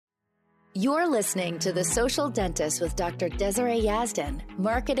You're listening to The Social Dentist with Dr. Desiree Yazdan,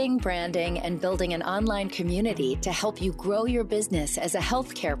 marketing, branding, and building an online community to help you grow your business as a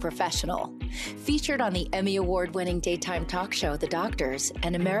healthcare professional. Featured on the Emmy Award-winning daytime talk show, The Doctors,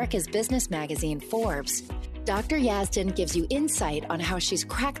 and America's business magazine, Forbes, Dr. Yazdan gives you insight on how she's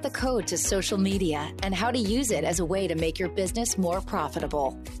cracked the code to social media and how to use it as a way to make your business more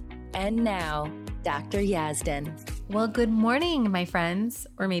profitable. And now, Dr. Yazdan. Well, good morning, my friends,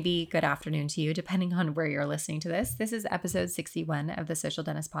 or maybe good afternoon to you, depending on where you're listening to this. This is episode 61 of the Social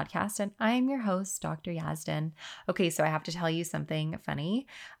Dentist Podcast, and I'm your host, Dr. Yazdan. Okay, so I have to tell you something funny.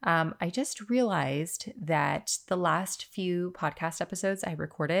 I just realized that the last few podcast episodes I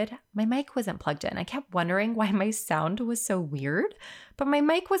recorded, my mic wasn't plugged in. I kept wondering why my sound was so weird, but my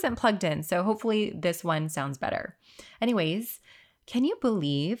mic wasn't plugged in, so hopefully this one sounds better. Anyways, can you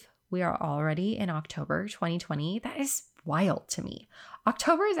believe we are already in October 2020. That is wild to me.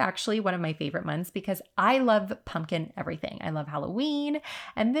 October is actually one of my favorite months because I love pumpkin everything. I love Halloween,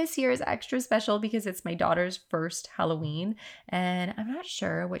 and this year is extra special because it's my daughter's first Halloween, and I'm not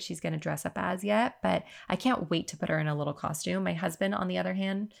sure what she's going to dress up as yet, but I can't wait to put her in a little costume. My husband, on the other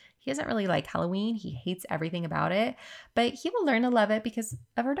hand, he doesn't really like Halloween. He hates everything about it, but he will learn to love it because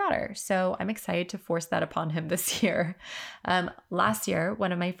of her daughter. So I'm excited to force that upon him this year. Last year,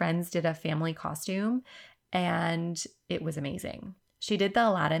 one of my friends did a family costume and it was amazing. She did the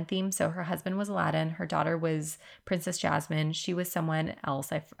Aladdin theme. So her husband was Aladdin. Her daughter was Princess Jasmine. She was someone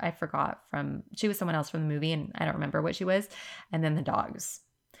else. I forgot she was someone else from the movie and I don't remember what she was. And then the dogs.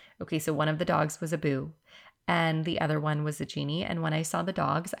 Okay, so one of the dogs was Abu. And the other one was the genie. And when I saw the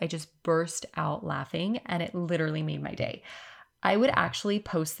dogs, I just burst out laughing and it literally made my day. I would actually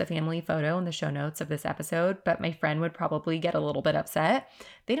post the family photo in the show notes of this episode, but my friend would probably get a little bit upset.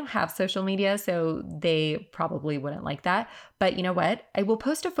 They don't have social media, so they probably wouldn't like that. But you know what? I will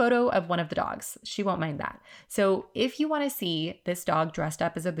post a photo of one of the dogs. She won't mind that. So if you want to see this dog dressed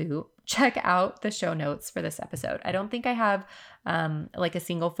up as Abu, check out the show notes for this episode. I don't think I have like a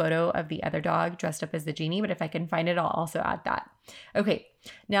single photo of the other dog dressed up as the genie, but if I can find it, I'll also add that. Okay,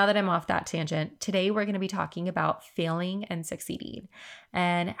 now that I'm off that tangent, today we're going to be talking about failing and succeeding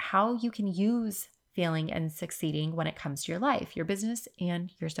and how you can use failing and succeeding when it comes to your life, your business,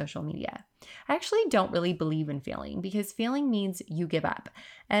 and your social media. I actually don't really believe in failing because failing means you give up.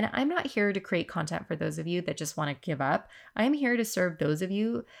 And I'm not here to create content for those of you that just want to give up. I'm here to serve those of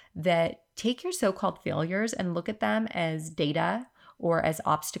you that take your so-called failures and look at them as data or as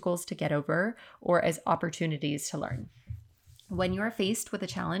obstacles to get over or as opportunities to learn. When you're faced with a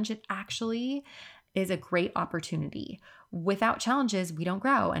challenge, it actually is a great opportunity. Without challenges, we don't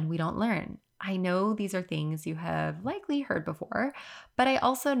grow and we don't learn. I know these are things you have likely heard before, but I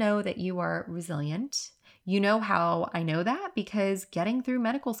also know that you are resilient. You know how I know that? Because getting through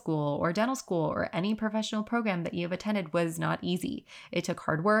medical school or dental school or any professional program that you have attended was not easy. It took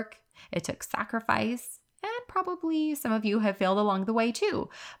hard work, it took sacrifice, and probably some of you have failed along the way too.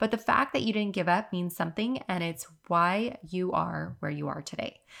 But the fact that you didn't give up means something, and it's why you are where you are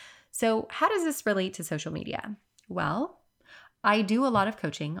today. So how does this relate to social media? Well, I do a lot of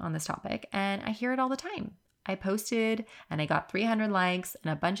coaching on this topic and I hear it all the time. I posted and I got 300 likes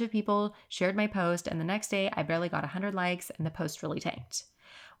and a bunch of people shared my post, and the next day I barely got 100 likes and the post really tanked.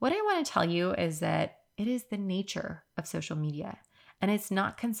 What I want to tell you is that it is the nature of social media and it's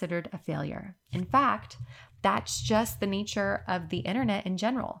not considered a failure. In fact, that's just the nature of the internet in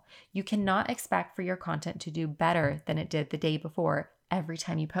general. You cannot expect for your content to do better than it did the day before every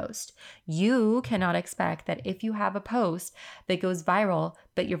time you post. You cannot expect that if you have a post that goes viral,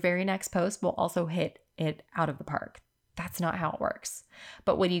 that your very next post will also hit it out of the park. That's not how it works.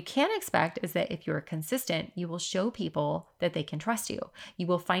 But what you can expect is that if you're consistent, you will show people that they can trust you. You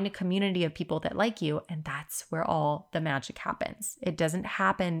will find a community of people that like you, and that's where all the magic happens. It doesn't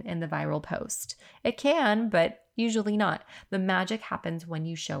happen in the viral post. It can, but usually not. The magic happens when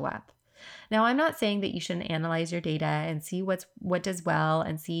you show up. Now, I'm not saying that you shouldn't analyze your data and see what does well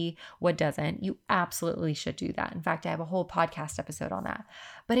and see what doesn't. You absolutely should do that. In fact, I have a whole podcast episode on that.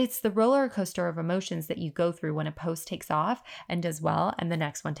 But it's the roller coaster of emotions that you go through when a post takes off and does well and the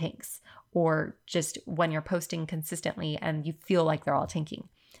next one tanks, or just when you're posting consistently and you feel like they're all tanking.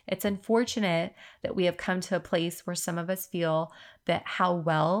 It's unfortunate that we have come to a place where some of us feel that how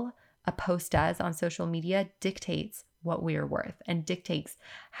well a post does on social media dictates what we are worth and dictates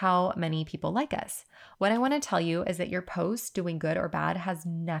how many people like us. What I want to tell you is that your post doing good or bad has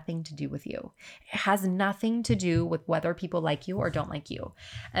nothing to do with you. It has nothing to do with whether people like you or don't like you.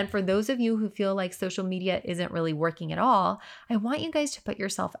 And for those of you who feel like social media isn't really working at all, I want you guys to put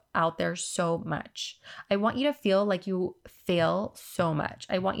yourself out there so much. I want you to feel like you fail so much.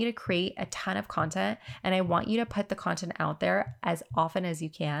 I want you to create a ton of content, and I want you to put the content out there as often as you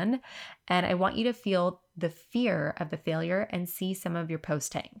can. And I want you to feel the fear of the failure and see some of your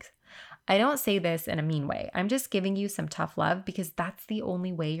post tanks. I don't say this in a mean way. I'm just giving you some tough love because that's the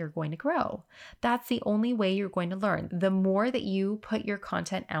only way you're going to grow. That's the only way you're going to learn. The more that you put your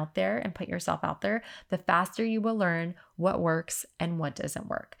content out there and put yourself out there, the faster you will learn what works and what doesn't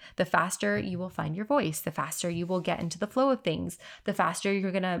work. The faster you will find your voice, the faster you will get into the flow of things, the faster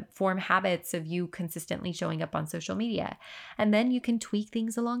you're going to form habits of you consistently showing up on social media. And then you can tweak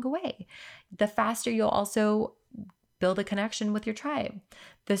things along the way. The faster you'll also build a connection with your tribe.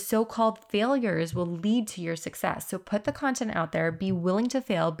 The so-called failures will lead to your success. So put the content out there, be willing to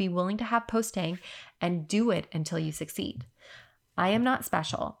fail, be willing to have posting, and do it until you succeed. I am not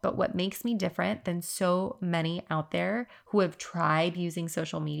special, but what makes me different than so many out there who have tried using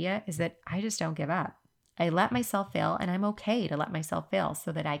social media is that I just don't give up. I let myself fail, and I'm okay to let myself fail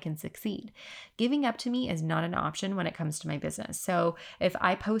so that I can succeed. Giving up to me is not an option when it comes to my business. So if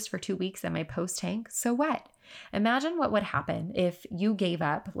I post for 2 weeks and my post tank, so what? Imagine what would happen if you gave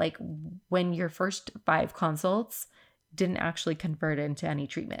up, like when your first 5 consults didn't actually convert into any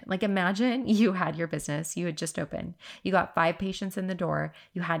treatment. Like imagine you had your business, you had just opened, you got 5 patients in the door,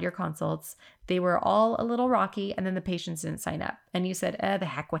 you had your consults, they were all a little rocky, and then the patients didn't sign up. And you said, the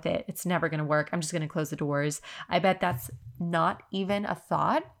heck with it. It's never going to work. I'm just going to close the doors. I bet that's not even a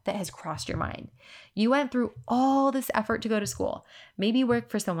thought that has crossed your mind. You went through all this effort to go to school, maybe work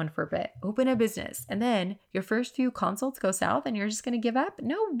for someone for a bit, open a business, and then your first few consults go south and you're just going to give up?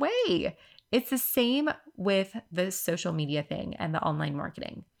 No way. It's the same with the social media thing and the online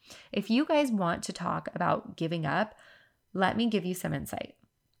marketing. If you guys want to talk about giving up, let me give you some insight.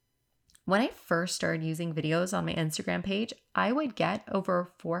 When I first started using videos on my Instagram page, I would get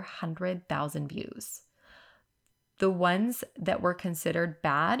over 400,000 views. The ones that were considered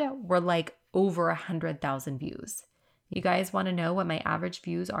bad were like over 100,000 views. You guys want to know what my average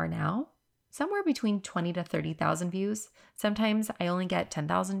views are now? Somewhere between 20 to 30,000 views. Sometimes I only get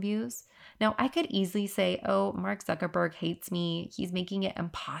 10,000 views. Now, I could easily say, oh, Mark Zuckerberg hates me. He's making it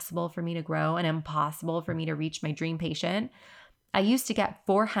impossible for me to grow and impossible for me to reach my dream patient. I used to get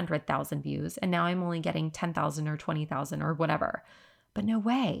 400,000 views, and now I'm only getting 10,000 or 20,000 or whatever. But no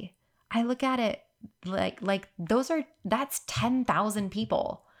way. I look at it like that's 10,000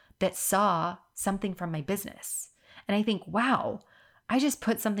 people that saw something from my business. And I think, wow, I just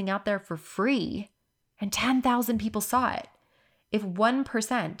put something out there for free and 10,000 people saw it. If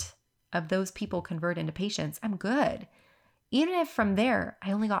 1% of those people convert into patients, I'm good. Even if from there,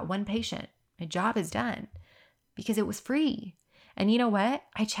 I only got 1 patient, my job is done because it was free. And you know what?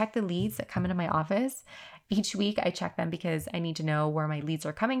 I check the leads that come into my office. Each week I check them because I need to know where my leads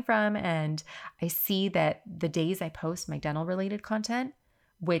are coming from. And I see that the days I post my dental related content,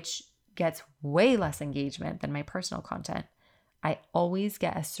 which gets way less engagement than my personal content, I always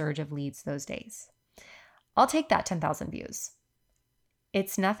get a surge of leads those days. I'll take that 10,000 views.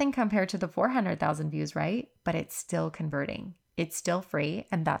 It's nothing compared to the 400,000 views, right? But it's still converting. It's still free,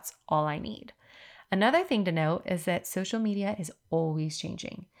 and that's all I need. Another thing to note is that social media is always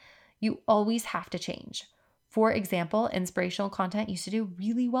changing. You always have to change. For example, inspirational content used to do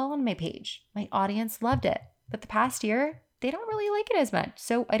really well on my page. My audience loved it. But the past year, they don't really like it as much,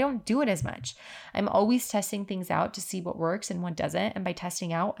 so I don't do it as much. I'm always testing things out to see what works and what doesn't. And by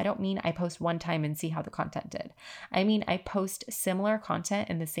testing out, I don't mean I post one time and see how the content did. I mean, I post similar content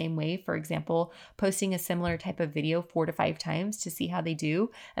in the same way. For example, posting a similar type of video 4 to 5 times to see how they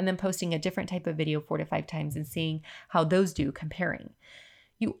do, and then posting a different type of video 4 to 5 times and seeing how those do, comparing.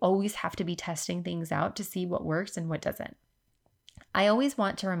 You always have to be testing things out to see what works and what doesn't. I always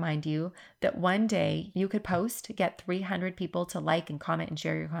want to remind you that one day you could post, get 300 people to like and comment and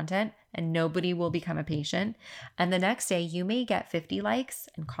share your content, and nobody will become a patient. And the next day you may get 50 likes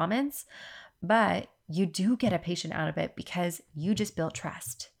and comments, but you do get a patient out of it because you just built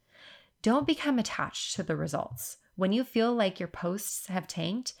trust. Don't become attached to the results. When you feel like your posts have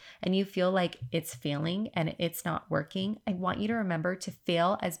tanked and you feel like it's failing and it's not working, I want you to remember to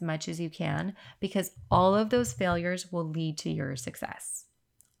fail as much as you can, because all of those failures will lead to your success.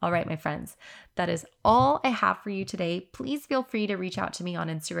 All right, my friends, that is all I have for you today. Please feel free to reach out to me on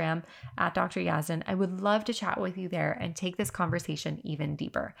Instagram at Dr. Yazdan. I would love to chat with you there and take this conversation even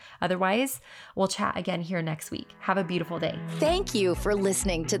deeper. Otherwise, we'll chat again here next week. Have a beautiful day. Thank you for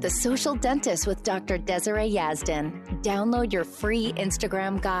listening to The Social Dentist with Dr. Desiree Yazdan. Download your free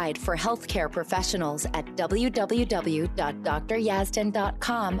Instagram guide for healthcare professionals at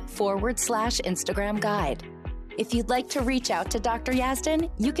www.dryazdan.com/Instagram guide. If you'd like to reach out to Dr. Yazdan,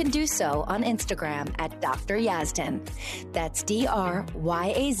 you can do so on Instagram at Dr. Yazdan. That's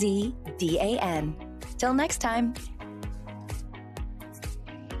DrYazdan. Till next time,